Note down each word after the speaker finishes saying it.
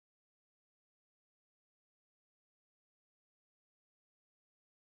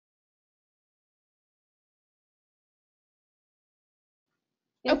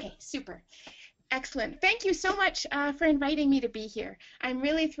Yes. Okay, super. Excellent. Thank you so much for inviting me to be here. I'm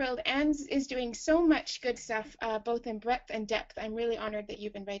really thrilled. Anne is doing so much good stuff, both in breadth and depth. I'm really honored that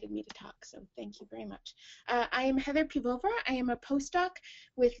you've invited me to talk, so thank you very much. I am Heather Piwowar. I am a postdoc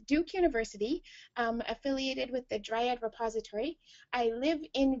with Duke University, affiliated with the Dryad Repository. I live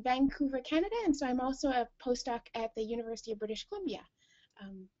in Vancouver, Canada, and so I'm also a postdoc at the University of British Columbia.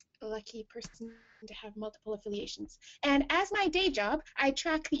 A lucky person to have multiple affiliations. And as my day job, I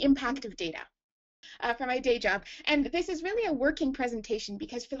track the impact of data. For my day job. And this is really a working presentation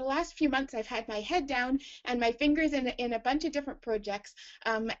because for the last few months I've had my head down and my fingers in a bunch of different projects,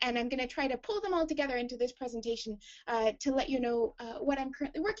 and I'm going to try to pull them all together into this presentation to let you know what I'm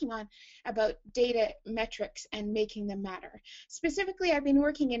currently working on about data metrics and making them matter. Specifically, I've been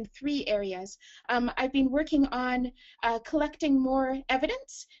working in 3 areas. I've been working on collecting more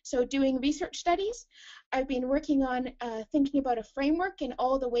evidence, so doing research studies. I've been working on thinking about a framework in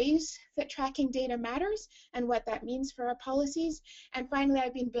all the ways that tracking data matters and what that means for our policies. And finally,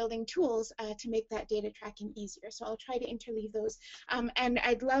 I've been building tools to make that data tracking easier. So I'll try to interleave those. And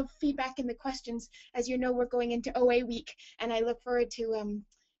I'd love feedback in the questions. As you know, we're going into OA week, and I look forward to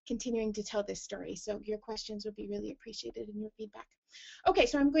continuing to tell this story. So your questions would be really appreciated in your feedback. Okay,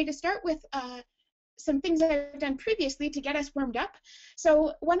 so I'm going to start with some things that I've done previously to get us warmed up.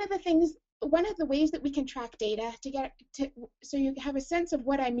 So one of the ways that we can track data so you have a sense of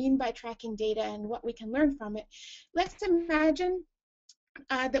what I mean by tracking data and what we can learn from it. Let's imagine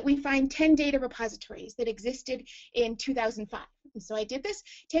that we find 10 data repositories that existed in 2005. And so I did this,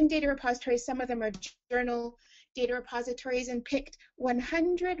 10 data repositories, some of them are journal data repositories, and picked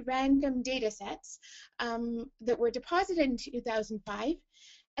 100 random data sets that were deposited in 2005,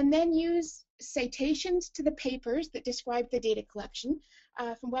 and then use citations to the papers that describe the data collection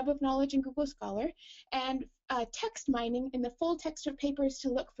from Web of Knowledge and Google Scholar, and text mining in the full text of papers to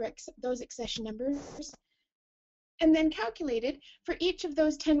look for those accession numbers, and then calculated for each of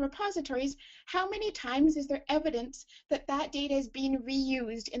those 10 repositories, how many times is there evidence that that data is being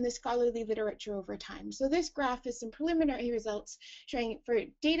reused in the scholarly literature over time. So this graph is some preliminary results showing for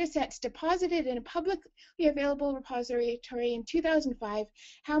data sets deposited in a publicly available repository in 2005,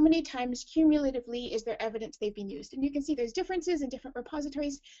 how many times cumulatively is there evidence they've been used. And you can see there's differences in different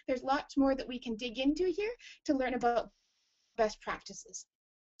repositories. There's lots more that we can dig into here to learn about best practices.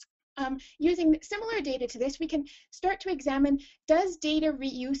 Using similar data to this, we can start to examine, does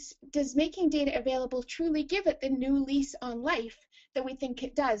making data available truly give it the new lease on life that we think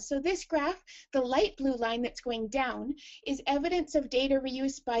it does? So this graph, the light blue line that's going down, is evidence of data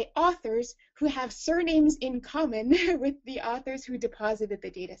reuse by authors who have surnames in common with the authors who deposited the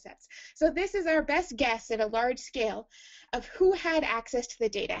data sets. So this is our best guess at a large scale of who had access to the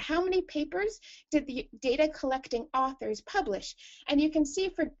data. How many papers did the data collecting authors publish? And you can see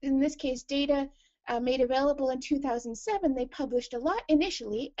in this case, data made available in 2007, they published a lot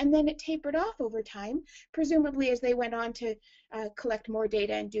initially, and then it tapered off over time, presumably as they went on to collect more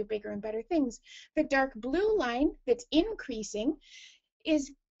data and do bigger and better things. The dark blue line that's increasing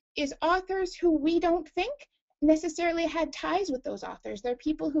is authors who we don't think necessarily had ties with those authors. They're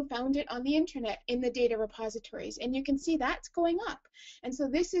people who found it on the internet in the data repositories, and you can see that's going up. And so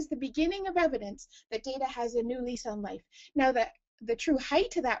this is the beginning of evidence that data has a new lease on life. Now, the true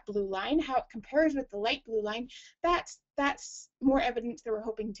height of that blue line, how it compares with the light blue line, that's more evidence that we're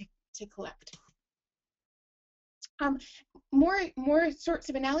hoping to collect. More sorts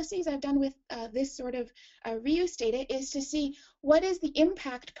of analyses I've done with this sort of reuse data is to see what is the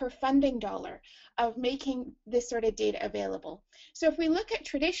impact per funding dollar of making this sort of data available. So if we look at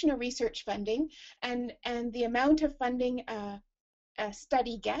traditional research funding and the amount of funding a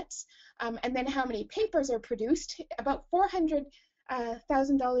study gets, and then how many papers are produced, about $400,000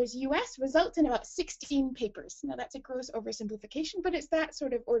 US results in about 16 papers. Now that's a gross oversimplification, but it's that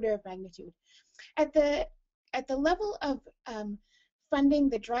sort of order of magnitude. At the level of funding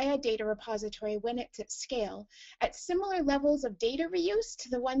the Dryad data repository when it's at scale, at similar levels of data reuse to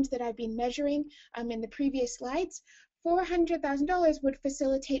the ones that I've been measuring in the previous slides, $400,000 would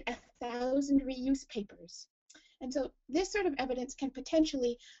facilitate 1,000 reuse papers. And so this sort of evidence can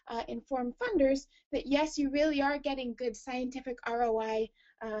potentially inform funders that yes, you really are getting good scientific ROI,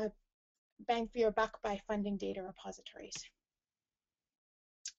 bang for your buck by funding data repositories.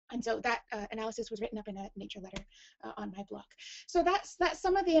 And so that analysis was written up in a Nature letter on my blog. So that's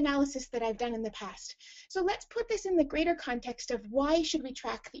some of the analysis that I've done in the past. So let's put this in the greater context of why should we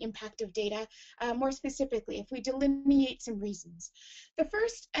track the impact of data, more specifically, if we delineate some reasons. The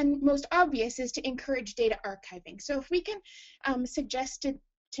first and most obvious is to encourage data archiving. So if we can suggest to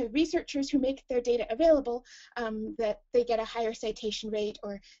to researchers who make their data available, that they get a higher citation rate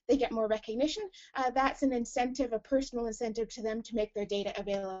or they get more recognition, that's an incentive, a personal incentive to them to make their data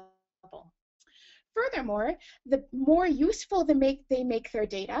available. Furthermore, the more useful they make their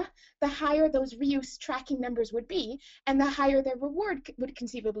data, the higher those reuse tracking numbers would be, and the higher their reward would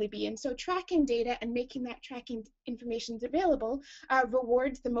conceivably be. And so tracking data and making that tracking information available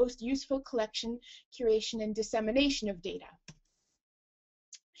rewards the most useful collection, curation, and dissemination of data.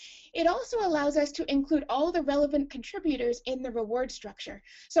 It also allows us to include all the relevant contributors in the reward structure.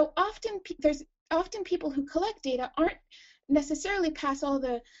 So there's often people who collect data aren't necessarily pass all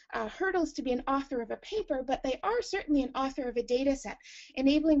the hurdles to be an author of a paper, but they are certainly an author of a data set.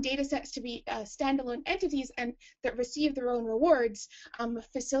 Enabling data sets to be standalone entities and that receive their own rewards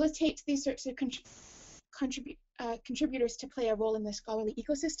facilitates these sorts of contributors to play a role in the scholarly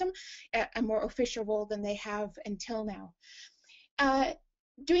ecosystem, a more official role than they have until now.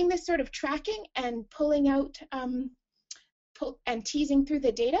 Doing this sort of tracking and pulling out and teasing through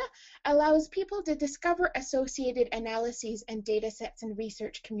the data allows people to discover associated analyses and data sets in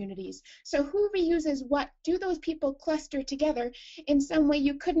research communities. So who reuses what? Do those people cluster together in some way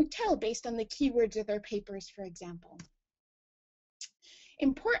you couldn't tell based on the keywords of their papers, for example?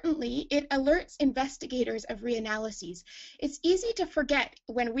 Importantly, it alerts investigators of reanalyses. It's easy to forget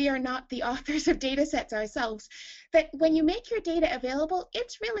when we are not the authors of data sets ourselves that when you make your data available,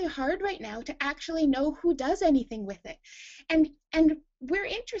 it's really hard right now to actually know who does anything with it. And we're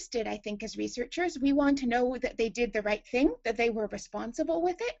interested, I think, as researchers. We want to know that they did the right thing, that they were responsible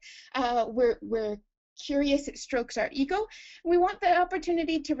with it. We're curious, it strokes our ego. We want the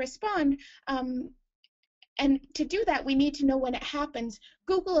opportunity to respond. And to do that, we need to know when it happens.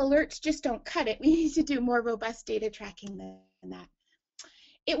 Google alerts just don't cut it. We need to do more robust data tracking than that.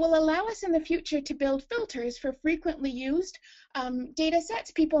 It will allow us in the future to build filters for frequently used data sets.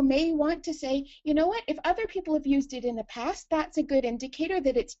 People may want to say, you know what, if other people have used it in the past, that's a good indicator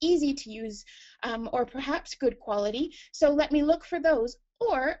that it's easy to use or perhaps good quality. So let me look for those.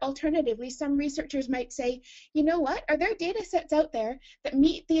 Or alternatively, some researchers might say, you know what, are there data sets out there that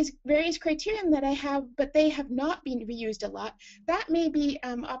meet these various criterion that I have, but they have not been reused a lot? That may be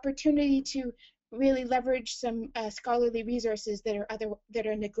opportunity to really leverage some scholarly resources that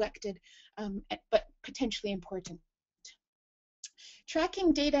are neglected, but potentially important.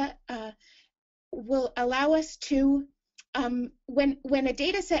 Tracking data will allow us to when a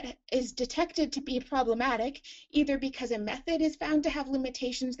data set is detected to be problematic, either because a method is found to have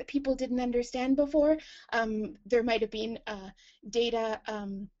limitations that people didn't understand before, there might have been data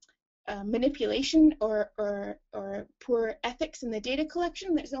manipulation or poor ethics in the data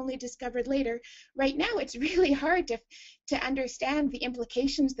collection that's only discovered later. Right now, it's really hard to understand the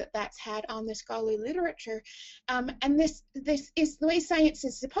implications that that's had on the scholarly literature. And this is the way science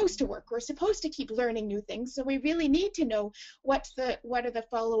is supposed to work. We're supposed to keep learning new things, so we really need to know what are the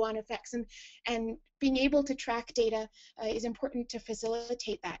follow-on effects, and being able to track data is important to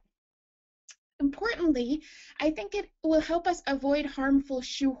facilitate that. Importantly, I think it will help us avoid harmful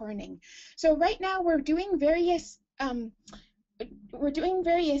shoehorning. So right now we're doing various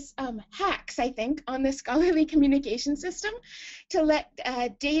hacks, I think, on the scholarly communication system to let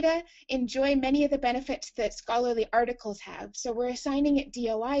data enjoy many of the benefits that scholarly articles have. So we're assigning it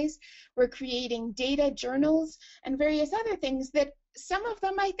DOIs, we're creating data journals, and various other things that some of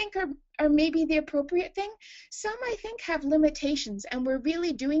them I think are maybe the appropriate thing. Some I think have limitations, and we're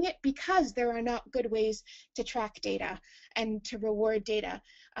really doing it because there are not good ways to track data and to reward data.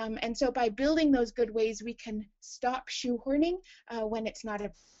 And so by building those good ways, we can stop shoehorning when it's not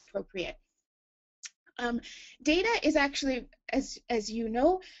appropriate. Data is actually, as you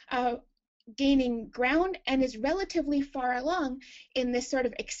know, gaining ground and is relatively far along in this sort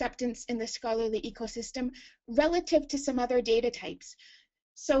of acceptance in the scholarly ecosystem relative to some other data types.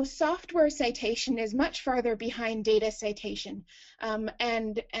 So software citation is much farther behind data citation,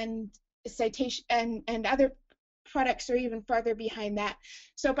 and citation and other products are even farther behind that.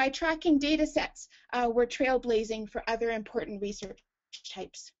 So by tracking data sets, we're trailblazing for other important research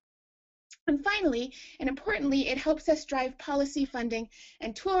types. And finally, and importantly, it helps us drive policy funding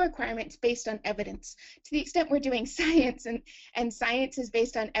and tool requirements based on evidence. To the extent we're doing science and science is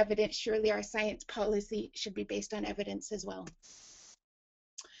based on evidence, surely our science policy should be based on evidence as well.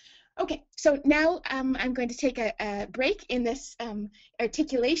 Okay, so now I'm going to take a break in this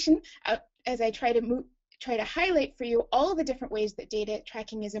articulation as I try to highlight for you all the different ways that data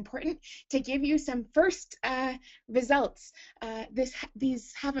tracking is important to give you some first results.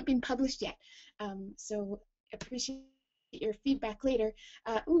 These haven't been published yet, so appreciate your feedback later.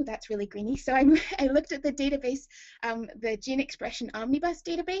 Ooh, that's really greeny. So I looked at the database, the Gene Expression Omnibus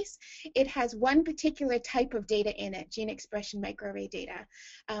database. It has one particular type of data in it, gene expression microarray data,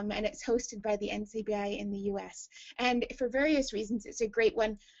 and it's hosted by the NCBI in the US. And for various reasons, it's a great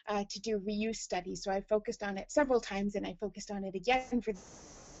one to do reuse studies. So I focused on it several times, and I focused on it again for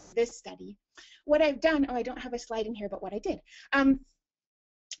this study. What I've done, oh, I don't have a slide in here, but what I did.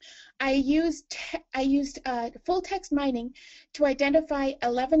 I used full text mining to identify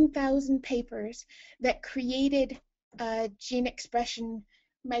 11,000 papers that created gene expression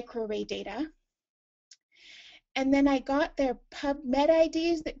microarray data. And then I got their PubMed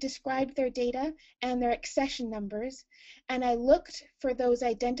IDs that described their data and their accession numbers. And I looked for those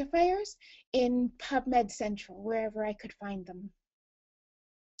identifiers in PubMed Central, wherever I could find them.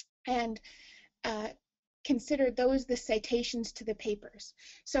 And consider those the citations to the papers.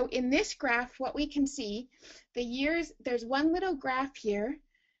 So in this graph, what we can see, the years, there's one little graph here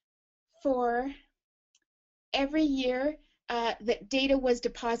for every year that data was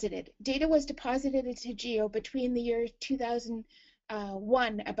deposited. Data was deposited into GEO between the year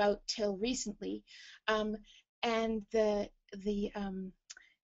 2001 about till recently, and the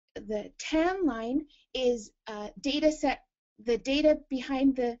tan line is data set. The data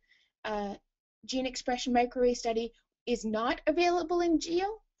behind the gene expression microarray study is not available in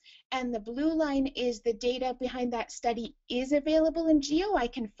GEO, and the blue line is the data behind that study is available in GEO. I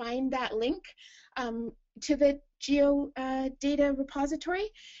can find that link to the GEO data repository,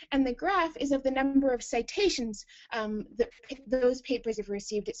 and the graph is of the number of citations that those papers have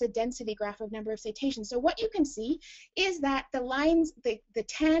received. It's a density graph of number of citations. So what you can see is that the lines, the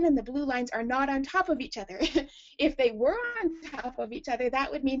tan and the blue lines are not on top of each other. If they were on top of each other,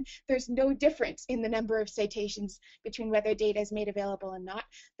 that would mean there's no difference in the number of citations between whether data is made available and not.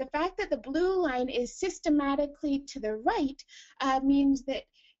 The fact that the blue line is systematically to the right means that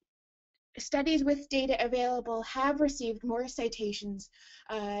studies with data available have received more citations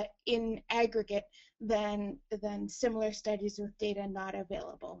in aggregate than similar studies with data not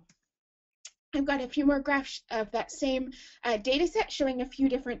available. I've got a few more graphs of that same data set showing a few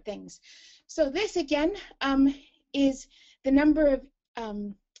different things. So this again is the number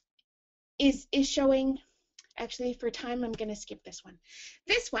of, is showing, actually for time I'm going to skip this one.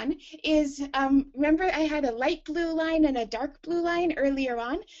 This one is, remember I had a light blue line and a dark blue line earlier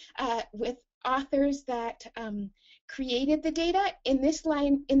on with authors that created the data. In this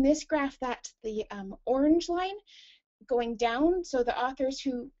line, in this graph, that's the orange line going down. So the authors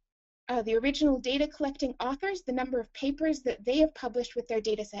who, the original data collecting authors, the number of papers that they have published with their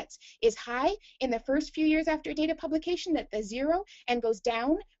data sets is high in the first few years after data publication at the 0 and goes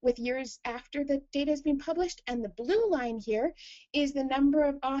down with years after the data has been published. And the blue line here is the number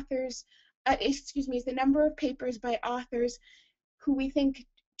of authors, is the number of papers by authors who we think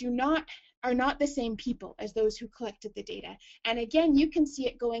are not the same people as those who collected the data. And again, you can see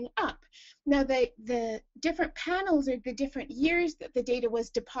it going up. Now, the different panels are the different years that the data was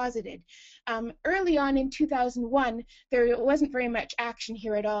deposited. Early on in 2001, there wasn't very much action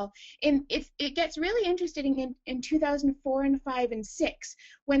here at all. It gets really interesting in 2004 and 5 and 6,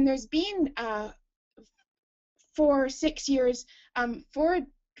 when there's been 4 or 6 years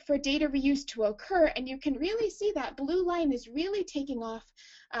for data reuse to occur, and you can really see that blue line is really taking off,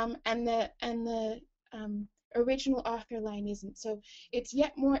 and the original author line isn't. So it's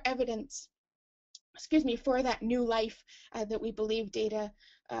yet more evidence, for that new life that we believe data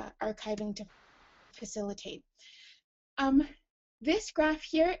archiving to facilitate. This graph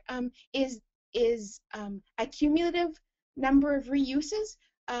here is a cumulative number of reuses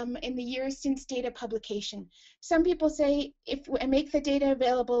in the years since data publication. Some people say, if I make the data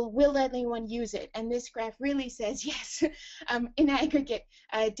available, will anyone use it? And this graph really says yes. In aggregate,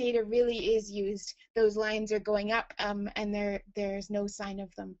 data really is used. Those lines are going up, and there's no sign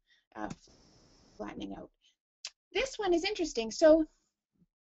of them flattening out. This one is interesting. So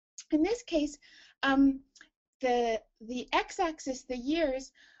in this case, the x-axis, the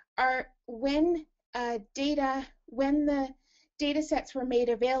years, are when the data sets were made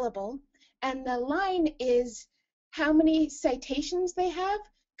available, and the line is how many citations they have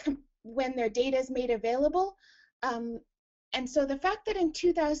when their data is made available. And so the fact that in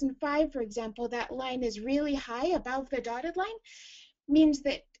 2005, for example, that line is really high above the dotted line means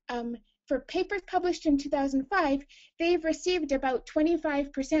that for papers published in 2005, they've received about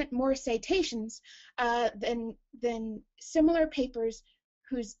 25% more citations than similar papers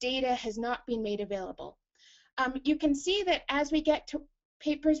whose data has not been made available. You can see that as we get to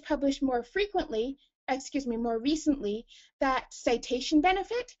papers published more frequently, more recently, that citation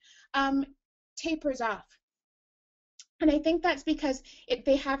benefit tapers off. And I think that's because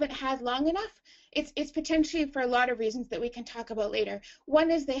they haven't had long enough. It's potentially for a lot of reasons that we can talk about later. One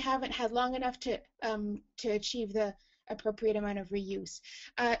is they haven't had long enough to achieve the appropriate amount of reuse.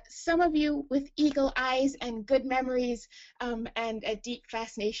 Some of you with eagle eyes and good memories and a deep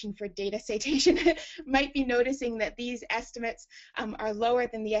fascination for data citation might be noticing that these estimates are lower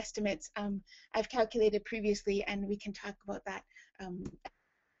than the estimates I've calculated previously, and we can talk about that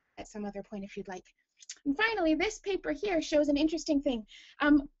at some other point if you'd like. And finally, this paper here shows an interesting thing.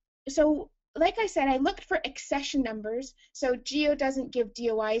 So like I said, I looked for accession numbers. So GEO doesn't give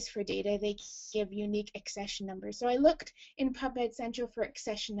DOIs for data, they give unique accession numbers. So I looked in PubMed Central for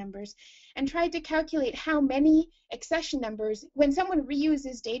accession numbers and tried to calculate how many accession numbers, when someone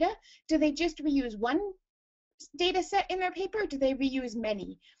reuses data, do they just reuse one data set in their paper, or do they reuse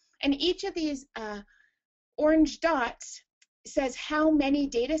many? And each of these orange dots says how many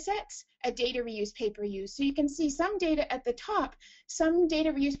data sets a data reuse paper used. So you can see some data at the top, some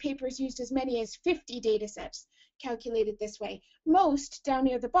data reuse papers used as many as 50 data sets calculated this way. Most down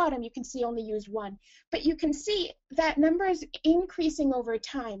near the bottom you can see only used one, but you can see that number is increasing over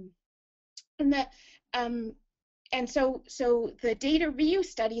time. And that and so the data reuse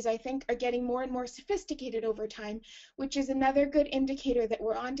studies, I think, are getting more and more sophisticated over time, which is another good indicator that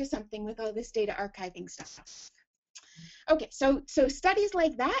we're onto something with all this data archiving stuff. Okay, so studies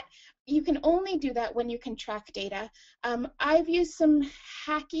like that, you can only do that when you can track data. I've used some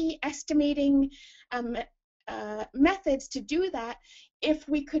hacky estimating methods to do that. If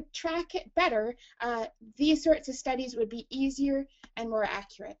we could track it better, these sorts of studies would be easier and more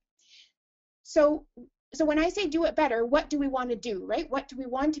accurate. So when I say do it better, what do we want to do, right? What do we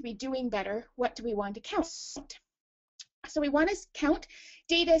want to be doing better? What do we want to count? So we want to count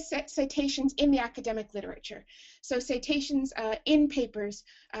data set citations in the academic literature. So citations in papers,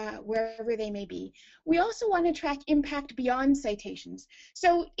 wherever they may be. We also want to track impact beyond citations.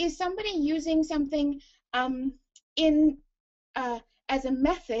 So is somebody using something as a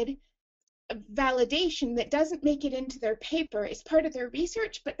method of validation that doesn't make it into their paper? It's part of their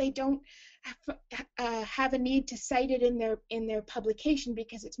research, but they don't have a need to cite it in their publication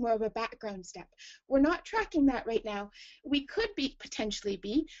because it's more of a background step. We're not tracking that right now. We could potentially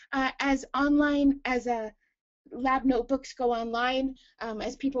be as online as lab notebooks go online,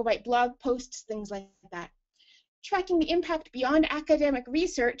 as people write blog posts, things like that. Tracking the impact beyond academic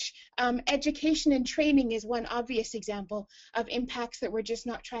research, education and training is one obvious example of impacts that we're just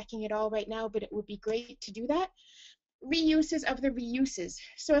not tracking at all right now, but it would be great to do that. Reuses of the reuses.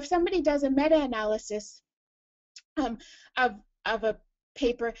 So if somebody does a meta-analysis of a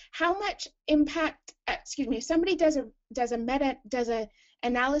paper, how much impact, if somebody does a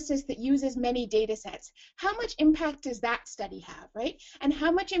analysis that uses many data sets, how much impact does that study have, right? And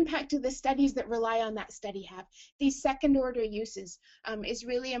how much impact do the studies that rely on that study have? These second order uses is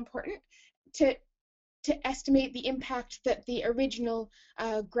really important to estimate the impact that the original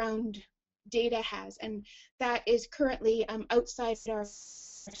ground data has, and that is currently outside our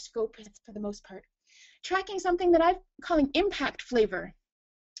scope for the most part. Tracking something that I'm calling impact flavor.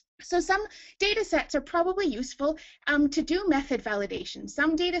 So some data sets are probably useful to do method validation.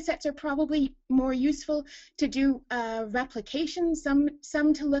 Some data sets are probably more useful to do replication, some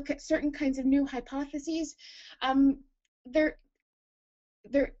to look at certain kinds of new hypotheses.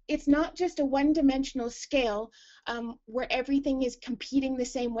 It's not just a one-dimensional scale where everything is competing the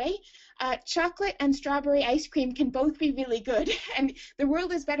same way. Chocolate and strawberry ice cream can both be really good, and the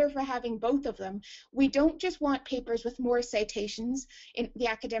world is better for having both of them. We don't just want papers with more citations in the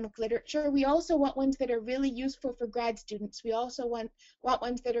academic literature. We also want ones that are really useful for grad students. We also want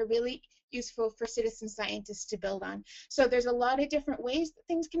ones that are really useful for citizen scientists to build on. So there's a lot of different ways that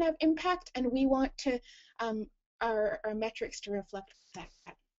things can have impact, and we want to our metrics to reflect that.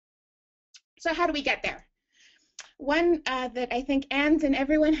 So how do we get there? One that I think Anne's and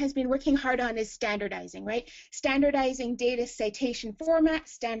everyone has been working hard on is standardizing, right? Standardizing data citation formats,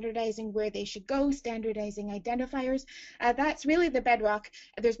 standardizing where they should go, standardizing identifiers. That's really the bedrock.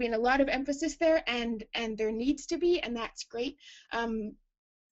 There's been a lot of emphasis there, and there needs to be, and that's great.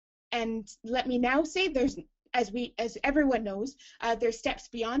 And let me now say there's, as everyone knows, there's steps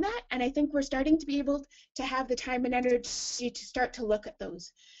beyond that, and I think we're starting to be able to have the time and energy to start to look at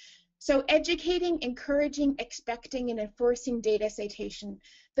those. So educating, encouraging, expecting, and enforcing data citation.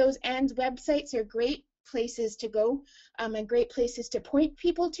 Those ANDS websites are great places to go and great places to point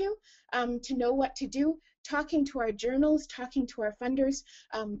people to know what to do, talking to our journals, talking to our funders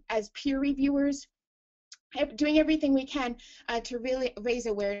as peer reviewers, doing everything we can to really raise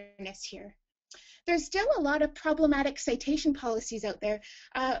awareness here. there's still a lot of problematic citation policies out there.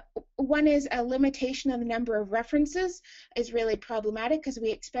 One is a limitation on the number of references is really problematic because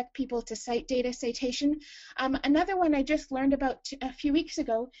we expect people to cite data citation. Another one I just learned about a few weeks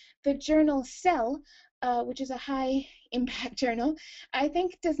ago, the journal Cell, which is a high impact journal, I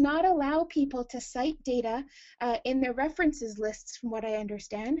think does not allow people to cite data in their references lists, from what I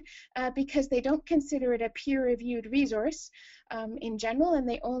understand, because they don't consider it a peer-reviewed resource in general, and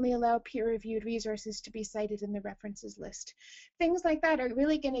they only allow peer-reviewed resources to be cited in the references list. Things like that are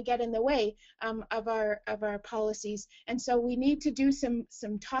really going to get in the way of our policies, and so we need to do some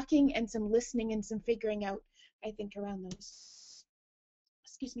talking and some listening and some figuring out, I think, around those.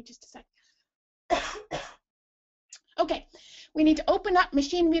 Excuse me just a sec. Okay, we need to open up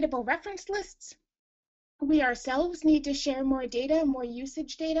machine-readable reference lists. We ourselves need to share more data, more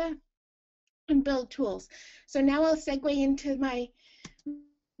usage data, and build tools. So now I'll segue into my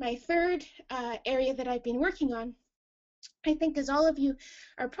third area that I've been working on. I think, as all of you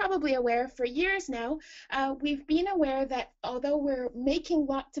are probably aware, for years now, we've been aware that although we're making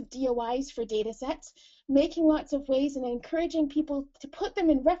lots of DOIs for data sets, making lots of ways and encouraging people to put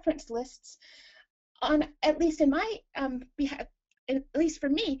them in reference lists, on at least in my at least for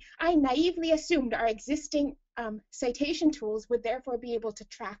me, I naively assumed our existing citation tools would therefore be able to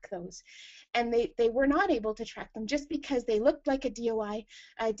track those, and they were not able to track them. Just because they looked like a DOI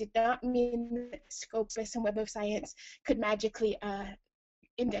did not mean that Scopus and Web of Science could magically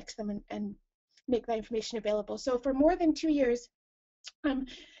index them and make that information available. So for more than 2 years,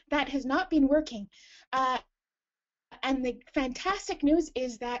 that has not been working. And the fantastic news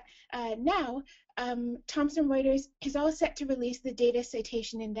is that now Thomson Reuters is all set to release the data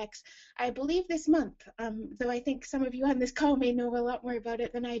citation index, I believe this month, though I think some of you on this call may know a lot more about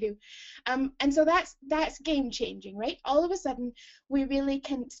it than I do. And so that's game changing, right? All of a sudden, we really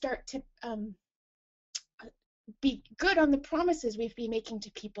can start to be good on the promises we've been making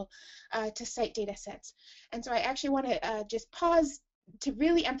to people to cite data sets. And so I actually want to just pause to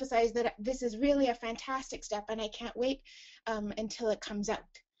really emphasize that this is really a fantastic step, and I can't wait until it comes out.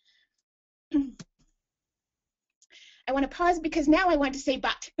 I want to pause because now I want to say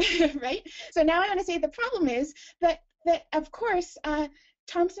but, right? So now I want to say the problem is that of course,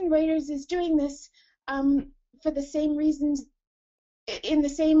 Thomson Reuters is doing this for the same reasons, in the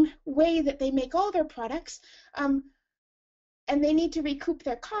same way that they make all their products, and they need to recoup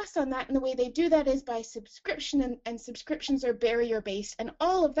their costs on that, and the way they do that is by subscription, and subscriptions are barrier-based, and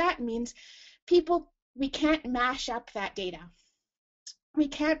all of that means we can't mash up that data. We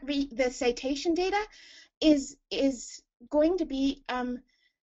can't read the citation data is going to be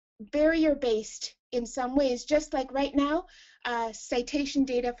barrier-based in some ways, just like right now, citation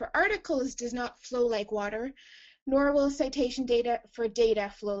data for articles does not flow like water, nor will citation data for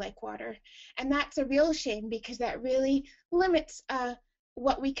data flow like water. And that's a real shame, because that really limits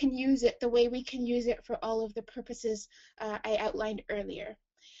what we can use it, the way we can use it for all of the purposes I outlined earlier.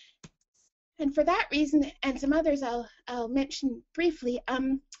 And for that reason, and some others I'll mention briefly,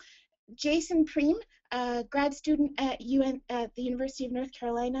 Jason Preem, a grad student at the University of North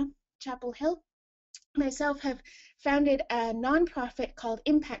Carolina, Chapel Hill, myself have founded a nonprofit called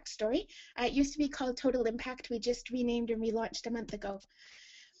Impact Story. It used to be called Total Impact. We just renamed and relaunched a month ago.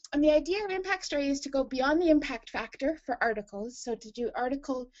 And the idea of Impact Story is to go beyond the impact factor for articles, so to do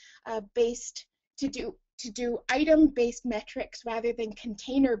article-based, to do item-based metrics rather than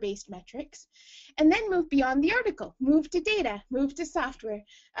container-based metrics, and then move beyond the article, move to data, move to software,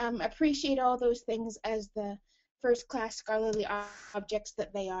 appreciate all those things as the first-class scholarly objects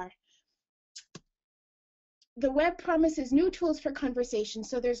that they are. The web promises new tools for conversation,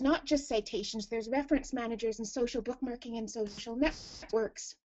 so there's not just citations, there's reference managers and social bookmarking and social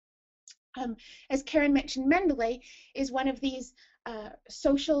networks. As Karen mentioned, Mendeley is one of these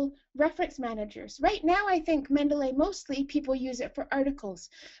social reference managers. Right now, I think Mendeley, mostly people use it for articles,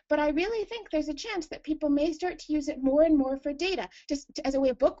 but I really think there's a chance that people may start to use it more and more for data, just as a way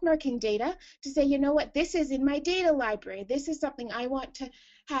of bookmarking data, to say, you know what, this is in my data library, this is something I want to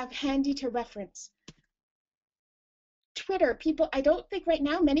have handy to reference. Twitter, I don't think right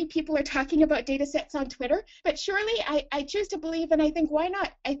now many people are talking about data sets on Twitter, but surely I choose to believe, and I think, why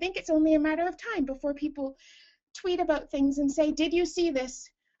not? I think it's only a matter of time before people tweet about things and say, did you see this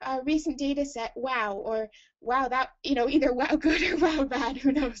recent data set? Wow, or wow, that, either wow good or wow bad,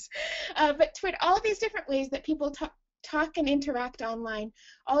 who knows? But Twitter, all these different ways that people talk and interact online,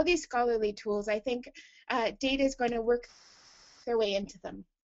 all these scholarly tools, I think data is going to work their way into them.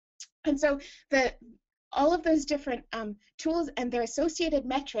 And so all of those different tools and their associated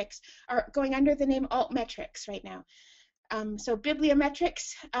metrics are going under the name altmetrics right now. So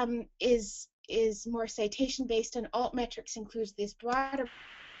bibliometrics is is more citation based, and altmetrics includes this broader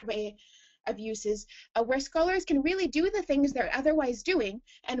array of uses where scholars can really do the things they're otherwise doing,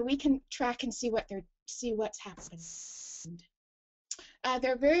 and we can track and see what's happening.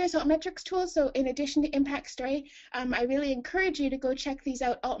 There are various altmetrics tools, so in addition to Impact Story, I really encourage you to go check these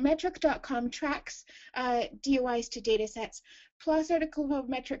out. Altmetric.com tracks DOIs to datasets. PLOS Article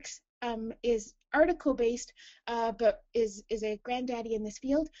Metrics is article-based, but is a granddaddy in this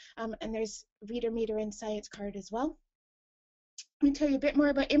field, and there's Reader Meter and Science Card as well. Let me tell you a bit more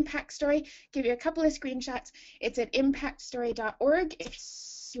about Impact Story, give you a couple of screenshots. It's at impactstory.org if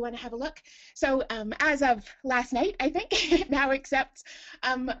you want to have a look. So as of last night, I think, it now accepts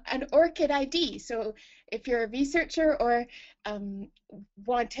an ORCID ID. So if you're a researcher or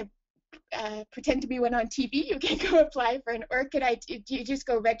want to pretend to be one on TV, you can go apply for an ORCID ID. You just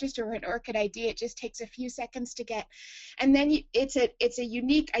go register for an ORCID ID. It just takes a few seconds to get, and then it's a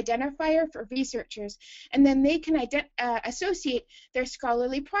unique identifier for researchers, and then they can associate their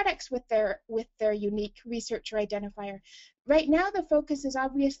scholarly products with their unique researcher identifier. Right now, the focus is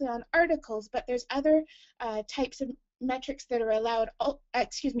obviously on articles, but there's other types of metrics that are allowed.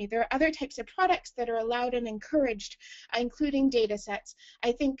 There are other types of products that are allowed and encouraged, including data sets.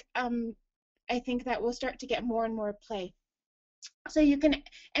 I think that will start to get more and more play. So you can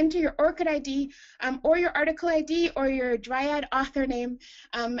enter your ORCID ID or your article ID or your Dryad author name,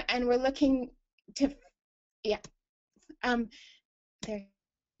 and we're looking to, there's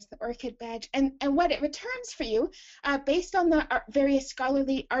the ORCID badge, and what it returns for you, based on the various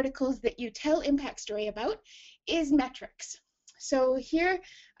scholarly articles that you tell Impact Story about, is metrics. So here,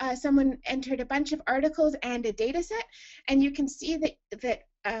 someone entered a bunch of articles and a data set, and you can see that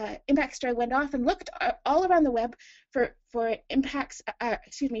Impact Story went off and looked all around the web for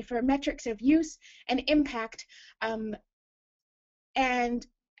metrics of use and impact, and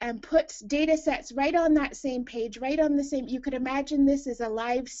puts data sets right on that same page, right on the same. You could imagine this as a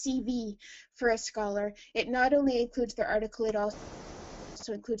live CV for a scholar. It not only includes their article, it also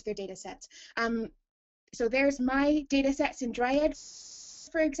includes their data sets. So there's my data sets in Dryad,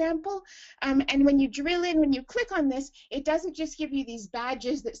 for example, and when you drill in, when you click on this, it doesn't just give you these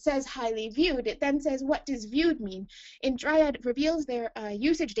badges that says highly viewed. It then says, what does viewed mean? In Dryad, it reveals their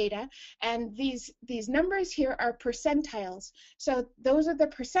usage data, and these numbers here are percentiles. So those are the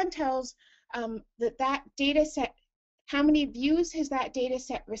percentiles that data set, how many views has that data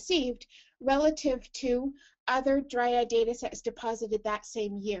set received relative to other Dryad data sets deposited that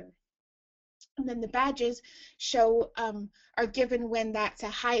same year. And then the badges show are given when that's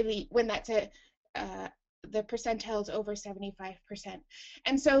the percentile is over 75%.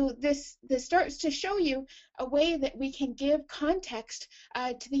 And so this starts to show you a way that we can give context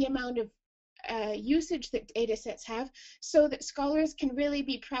to the amount of usage that data sets have, so that scholars can really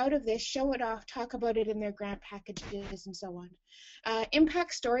be proud of this, show it off, talk about it in their grant packages, and so on.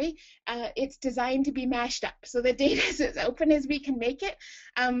 Impact Story, it's designed to be mashed up, so the data is as open as we can make it.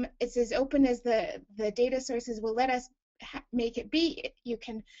 It's as open as the data sources will let us make it be. You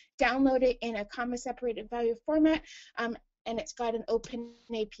can download it in a comma-separated value format, and it's got an open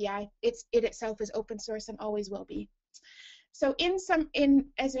API. It itself is open source and always will be. So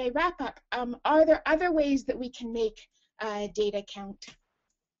as I wrap up, are there other ways that we can make data count?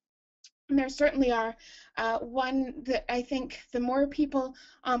 And there certainly are. One that I think the more people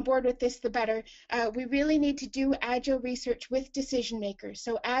on board with this, the better. We really need to do agile research with decision makers.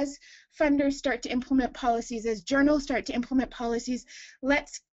 So as funders start to implement policies, as journals start to implement policies,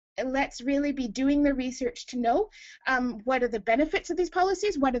 let's really be doing the research to know what are the benefits of these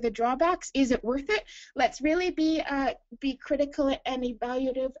policies, what are the drawbacks, is it worth it? Let's really be critical and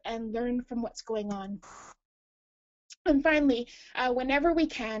evaluative and learn from what's going on. And finally, whenever we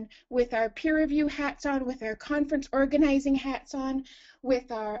can, with our peer review hats on, with our conference organizing hats on,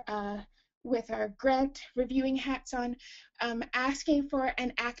 with our grant reviewing hats on, asking for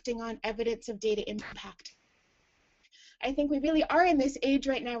and acting on evidence of data impact. I think we really are in this age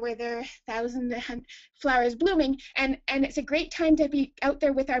right now where there are 1,000 flowers blooming, and it's a great time to be out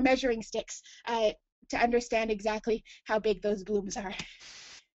there with our measuring sticks to understand exactly how big those blooms are.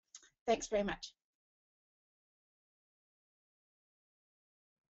 Thanks very much.